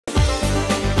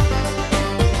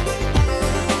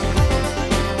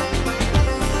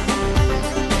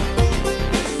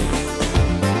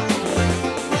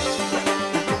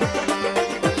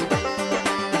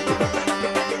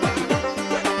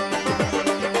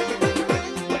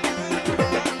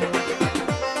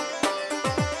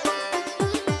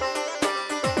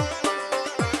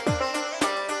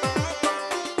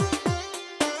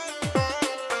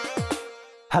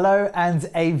Hello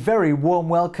and a very warm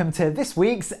welcome to this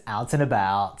week's Out and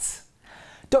About.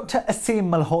 Dr Aseem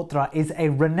Malhotra is a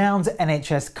renowned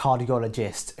NHS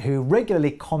cardiologist who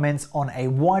regularly comments on a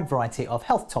wide variety of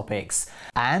health topics.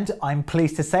 And I'm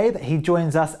pleased to say that he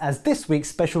joins us as this week's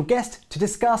special guest to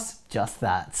discuss just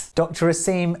that. Dr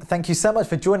Aseem, thank you so much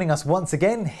for joining us once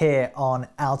again here on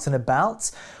Out and About.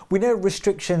 We know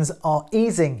restrictions are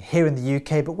easing here in the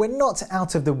UK, but we're not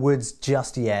out of the woods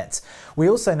just yet. We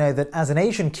also know that as an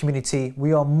Asian community,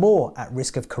 we are more at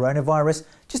risk of coronavirus.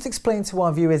 Just explain to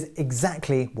our viewers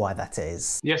exactly why that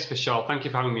is. Yes, Vishal, thank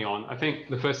you for having me on. I think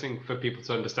the first thing for people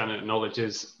to understand and acknowledge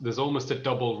is there's almost a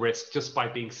double risk just by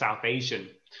being South Asian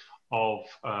of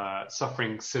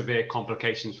suffering severe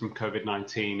complications from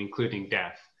COVID-19, including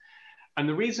death. And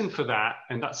the reason for that,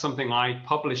 and that's something I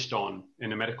published on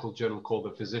in a medical journal called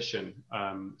The Physician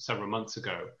several months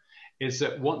ago, is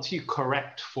that once you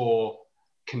correct for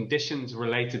conditions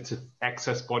related to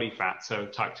excess body fat, so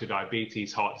type 2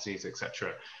 diabetes, heart disease,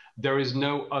 etc., there is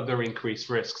no other increased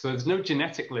risk. So there's no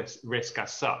genetic risk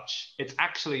as such. It's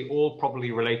actually all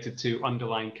probably related to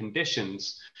underlying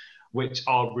conditions which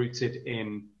are rooted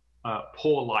in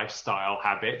poor lifestyle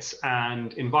habits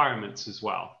and environments as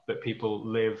well that people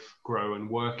live, grow and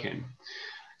work in.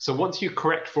 So once you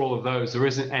correct for all of those, there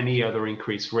isn't any other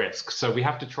increased risk. So we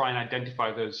have to try and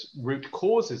identify those root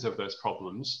causes of those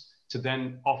problems to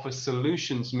then offer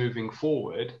solutions moving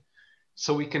forward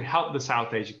so we can help the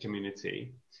South Asian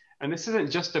community. And this isn't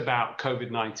just about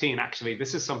COVID-19. Actually,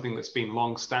 this is something that's been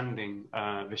long-standing,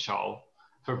 Vishal,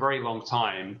 for a very long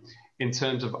time in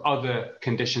terms of other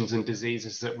conditions and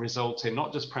diseases that result in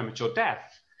not just premature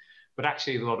death, but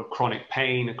actually a lot of chronic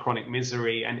pain and chronic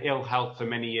misery and ill health for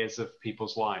many years of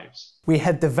people's lives. We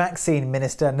had the vaccine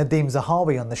minister Nadeem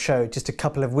Zahawi on the show just a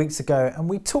couple of weeks ago, and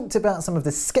we talked about some of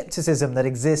the skepticism that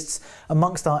exists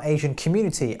amongst our Asian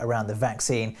community around the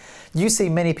vaccine. You see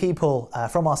many people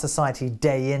from our society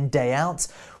day in, day out.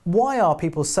 Why are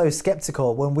people so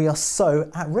skeptical when we are so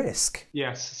at risk?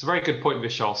 Yes, it's a very good point,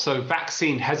 Vishal. So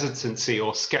vaccine hesitancy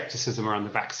or skepticism around the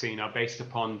vaccine are based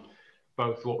upon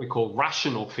both what we call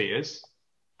rational fears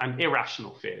and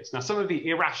irrational fears. Now, some of the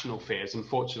irrational fears,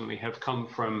 unfortunately, have come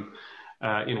from,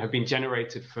 have been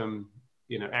generated from,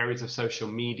 areas of social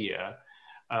media,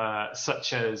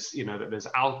 such as, that there's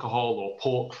alcohol or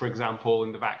pork, for example,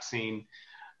 in the vaccine,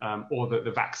 or that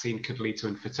the vaccine could lead to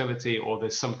infertility, or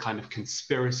there's some kind of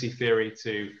conspiracy theory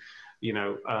to,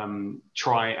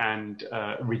 try and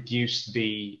reduce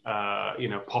the,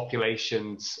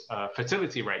 population's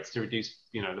fertility rates, to reduce,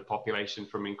 the population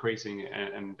from increasing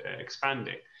and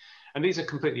expanding. And these are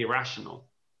completely irrational.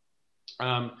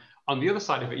 On the other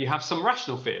side of it, you have some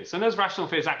rational fears. And those rational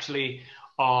fears actually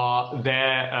are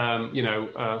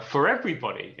there, for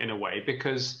everybody in a way,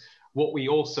 because what we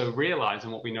also realize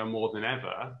and what we know more than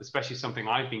ever, especially something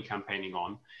I've been campaigning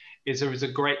on, is there is a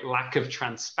great lack of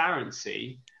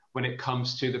transparency when it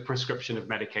comes to the prescription of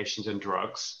medications and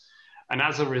drugs. And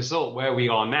as a result, where we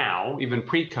are now, even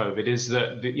pre-COVID, is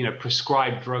that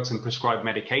prescribed drugs and prescribed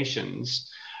medications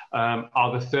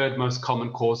are the third most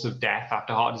common cause of death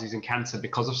after heart disease and cancer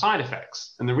because of side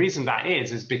effects. And the reason that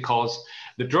is because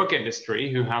the drug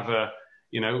industry, who have a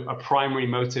primary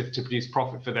motive to produce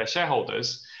profit for their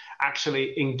shareholders,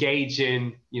 actually engage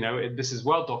in, this is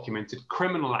well documented,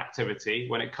 criminal activity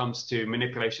when it comes to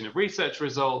manipulation of research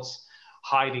results,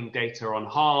 hiding data on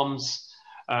harms,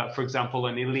 for example,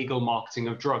 an illegal marketing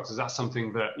of drugs. Is that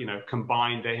something that,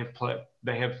 combined, they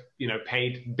have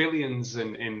paid billions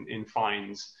in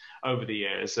fines over the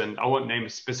years. And I won't name a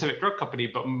specific drug company,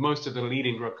 but most of the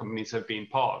leading drug companies have been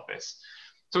part of this.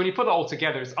 So when you put it all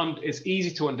together, it's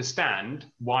easy to understand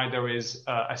why there is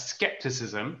a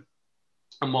skepticism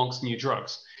amongst new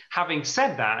drugs. Having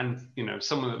said that, and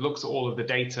someone that looks at all of the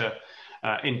data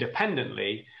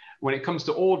independently, when it comes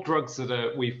to all drugs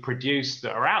that we've produced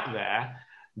that are out there,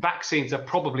 vaccines are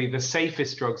probably the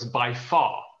safest drugs by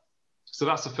far. So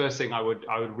that's the first thing I would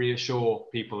reassure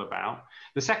people about.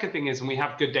 The second thing is, and we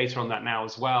have good data on that now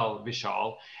as well,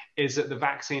 Vishal, is that the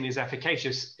vaccine is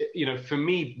efficacious. For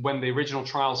me, when the original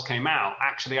trials came out,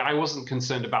 actually, I wasn't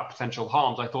concerned about potential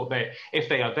harms. I thought if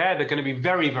they are there, they're going to be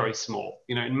very, very small,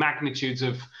 in magnitudes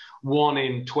of 1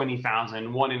 in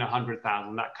 20,000, 1 in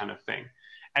 100,000, that kind of thing.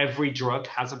 Every drug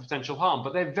has a potential harm,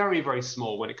 but they're very, very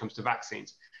small when it comes to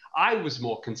vaccines. I was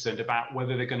more concerned about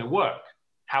whether they're going to work.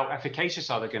 How efficacious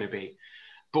are they going to be?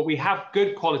 But we have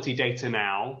good quality data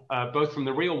now, both from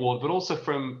the real world, but also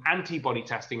from antibody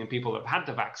testing in people that have had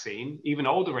the vaccine, even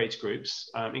older age groups,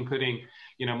 including,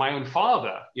 my own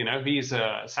father. He's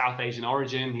a South Asian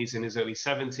origin. He's in his early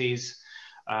 70s.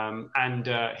 And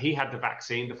he had the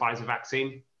vaccine, the Pfizer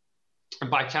vaccine. And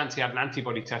by chance, he had an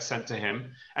antibody test sent to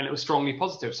him, and it was strongly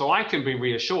positive. So I can be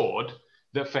reassured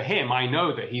that for him, I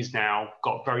know that he's now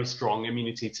got very strong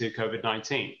immunity to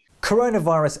COVID-19.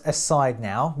 Coronavirus aside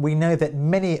now, we know that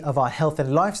many of our health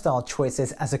and lifestyle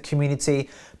choices as a community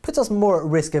put us more at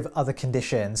risk of other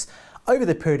conditions. Over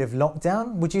the period of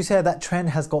lockdown, would you say that trend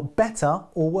has got better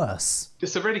or worse?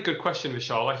 It's a really good question,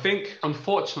 Vishal. I think,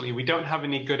 unfortunately, we don't have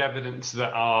any good evidence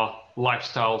that our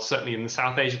lifestyle, certainly in the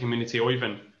South Asian community or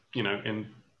even, in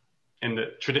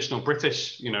the traditional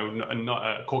British, and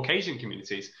not Caucasian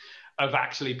communities, of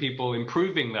actually people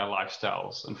improving their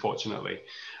lifestyles, unfortunately.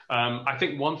 I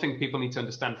think one thing people need to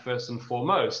understand first and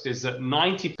foremost is that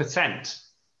 90%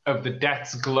 of the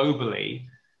deaths globally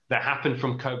that happened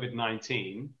from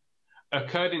COVID-19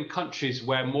 occurred in countries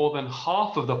where more than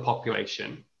half of the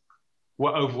population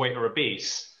were overweight or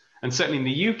obese. And certainly in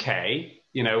the UK,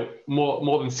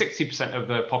 more than 60% of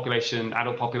the population,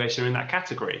 adult population, are in that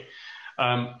category.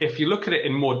 If you look at it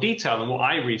in more detail, and what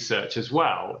I research as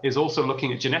well, is also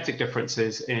looking at genetic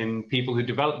differences in people who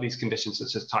develop these conditions,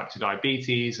 such as type 2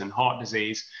 diabetes and heart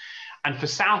disease. And for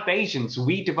South Asians,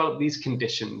 we develop these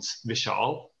conditions,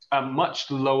 Vishal, at much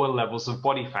lower levels of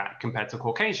body fat compared to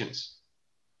Caucasians.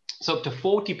 So up to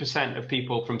 40% of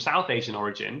people from South Asian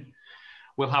origin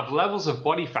will have levels of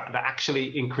body fat that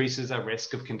actually increases their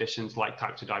risk of conditions like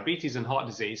type 2 diabetes and heart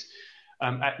disease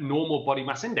at normal body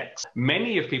mass index.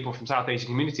 Many of people from South Asian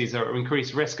communities are at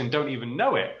increased risk and don't even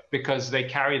know it because they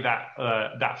carry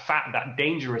that fat, that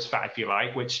dangerous fat, if you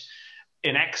like, which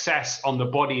in excess on the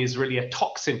body is really a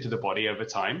toxin to the body over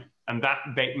time. And that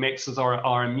makes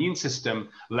our immune system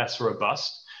less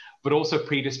robust, but also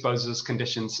predisposes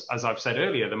conditions, as I've said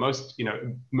earlier,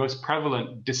 the most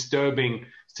prevalent disturbing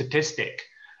statistic,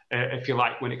 if you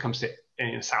like, when it comes to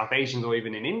South Asians or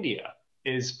even in India,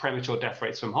 is premature death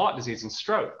rates from heart disease and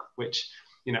stroke, which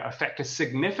affect a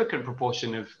significant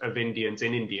proportion of Indians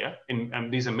in India.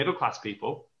 And these are middle-class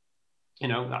people.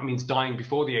 That means dying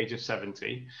before the age of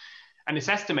 70. And it's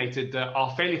estimated that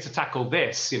our failure to tackle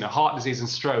this, heart disease and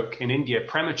stroke in India,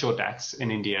 premature deaths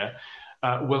in India,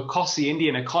 will cost the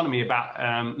Indian economy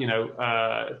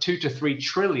about 2 to 3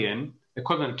 trillion,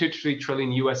 equivalent of 2 to 3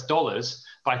 trillion US dollars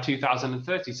by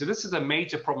 2030. So this is a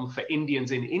major problem for Indians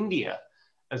in India,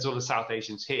 as well as South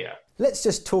Asians here. Let's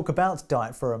just talk about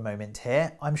diet for a moment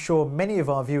here. I'm sure many of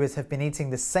our viewers have been eating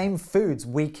the same foods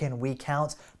week in, week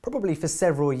out, probably for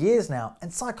several years now,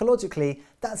 and psychologically,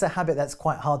 that's a habit that's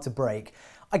quite hard to break.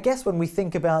 I guess when we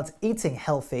think about eating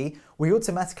healthy, we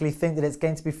automatically think that it's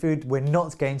going to be food we're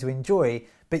not going to enjoy,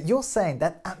 but you're saying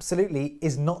that absolutely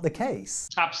is not the case.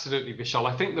 Absolutely, Vishal.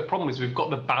 I think the problem is we've got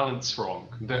the balance wrong,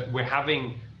 that we're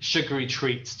having sugary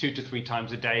treats 2 to 3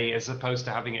 times a day as opposed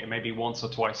to having it maybe once or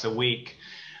twice a week.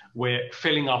 We're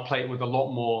filling our plate with a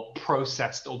lot more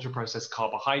processed, ultra-processed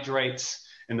carbohydrates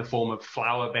in the form of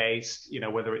flour-based,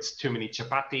 whether it's too many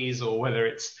chapatis or whether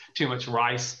it's too much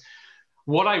rice.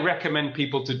 What I recommend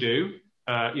people to do,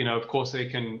 of course, they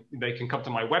can come to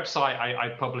my website. I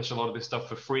publish a lot of this stuff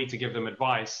for free to give them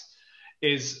advice,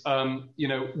 is,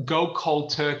 go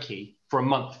cold turkey for a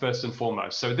month, first and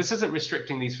foremost. So this isn't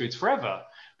restricting these foods forever,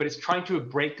 but it's trying to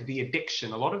break the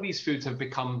addiction. A lot of these foods have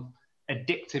become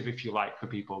addictive, if you like, for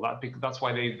people. That's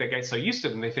why they get so used to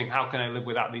them. They think, how can I live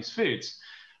without these foods?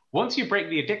 Once you break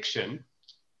the addiction,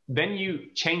 then you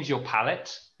change your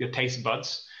palate, your taste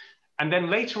buds. And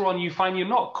then later on, you find you're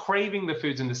not craving the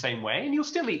foods in the same way, and you'll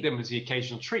still eat them as the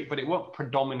occasional treat, but it won't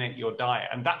predominate your diet.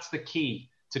 And that's the key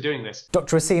to doing this.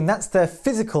 Dr. Aseem, that's the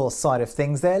physical side of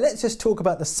things there. Let's just talk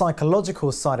about the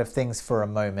psychological side of things for a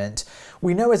moment.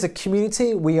 We know as a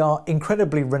community, we are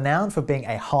incredibly renowned for being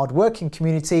a hard-working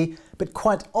community, but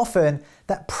quite often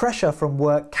that pressure from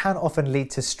work can often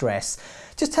lead to stress.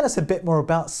 Just tell us a bit more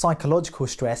about psychological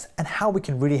stress and how we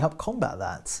can really help combat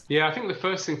that. Yeah, I think the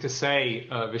first thing to say,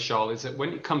 Vishal, is that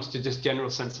when it comes to just general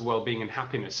sense of well-being and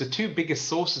happiness, the two biggest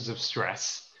sources of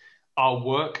stress are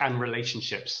work and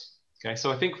relationships. Okay,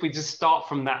 so I think if we just start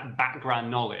from that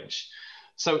background knowledge.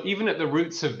 So even at the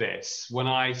roots of this, when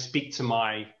I speak to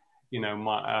my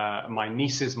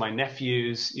nieces, my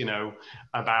nephews,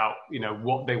 about,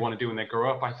 what they want to do when they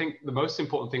grow up, I think the most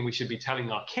important thing we should be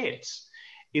telling our kids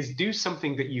is do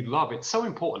something that you love. It's so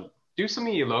important. Do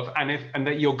something you love and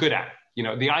that you're good at.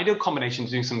 The ideal combination is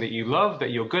doing something that you love,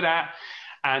 that you're good at.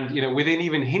 And, within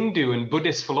even Hindu and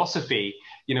Buddhist philosophy,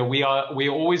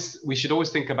 we should always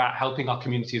think about helping our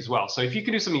community as well. So if you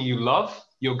can do something you love,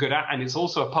 you're good at, and it's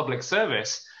also a public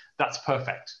service, that's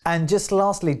perfect. And just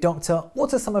lastly, Doctor,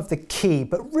 what are some of the key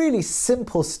but really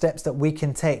simple steps that we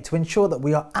can take to ensure that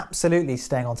we are absolutely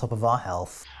staying on top of our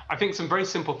health? I think some very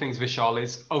simple things, Vishal,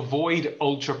 is avoid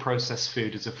ultra-processed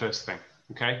food as the first thing.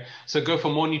 Okay, so go for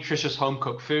more nutritious home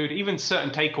cooked food. Even certain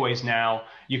takeaways now,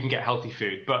 you can get healthy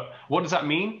food. But what does that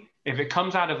mean? If it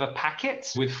comes out of a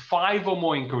packet with 5 or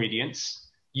more ingredients,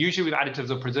 usually with additives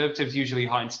or preservatives, usually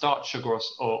high in starch, sugar,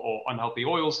 or unhealthy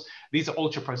oils, these are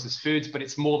ultra processed foods, but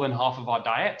it's more than half of our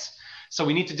diet. So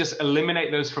we need to just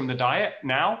eliminate those from the diet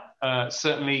now.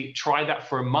 Certainly try that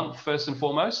for a month first and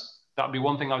foremost. That would be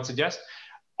one thing I would suggest.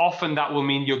 Often that will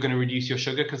mean you're going to reduce your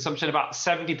sugar consumption. About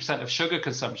 70% of sugar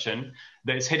consumption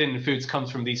that is hidden in foods comes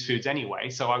from these foods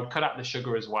anyway. So I would cut out the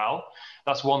sugar as well.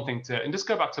 That's one thing and just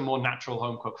go back to more natural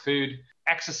home cooked food.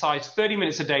 Exercise 30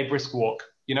 minutes a day, brisk walk.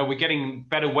 You know, we're getting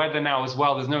better weather now as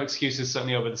well. There's no excuses,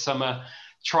 certainly over the summer.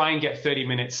 Try and get 30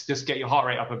 minutes, just get your heart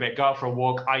rate up a bit, go out for a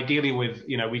walk. Ideally with,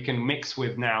 you know, we can mix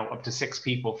with now up to 6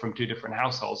 people from 2 different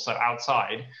households, so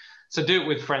outside. So do it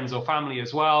with friends or family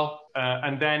as well.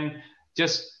 And then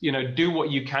just, you know, do what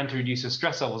you can to reduce your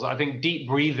stress levels. I think deep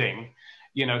breathing,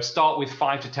 you know, start with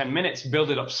 5 to 10 minutes,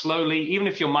 build it up slowly. Even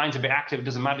if your mind's a bit active, it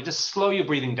doesn't matter. Just slow your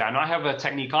breathing down. I have a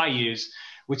technique I use,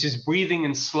 which is breathing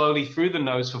in slowly through the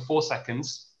nose for 4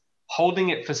 seconds, holding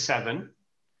it for 7,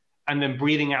 and then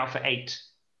breathing out for 8.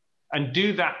 And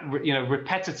do that, you know,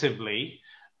 repetitively,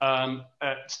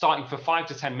 starting for 5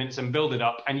 to 10 minutes and build it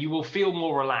up, and you will feel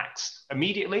more relaxed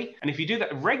immediately. And if you do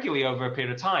that regularly over a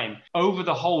period of time, over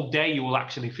the whole day, you will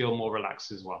actually feel more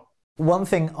relaxed as well. One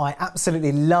thing I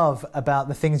absolutely love about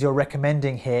the things you're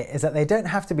recommending here is that they don't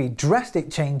have to be drastic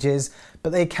changes,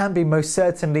 but they can be most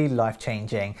certainly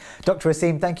life-changing. Dr.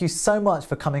 Aseem, thank you so much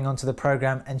for coming onto the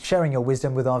programme and sharing your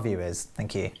wisdom with our viewers.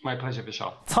 Thank you. My pleasure,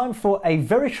 Vishal. Time for a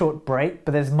very short break,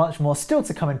 but there's much more still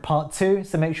to come in part 2,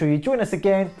 so make sure you join us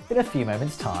again in a few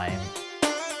moments' time.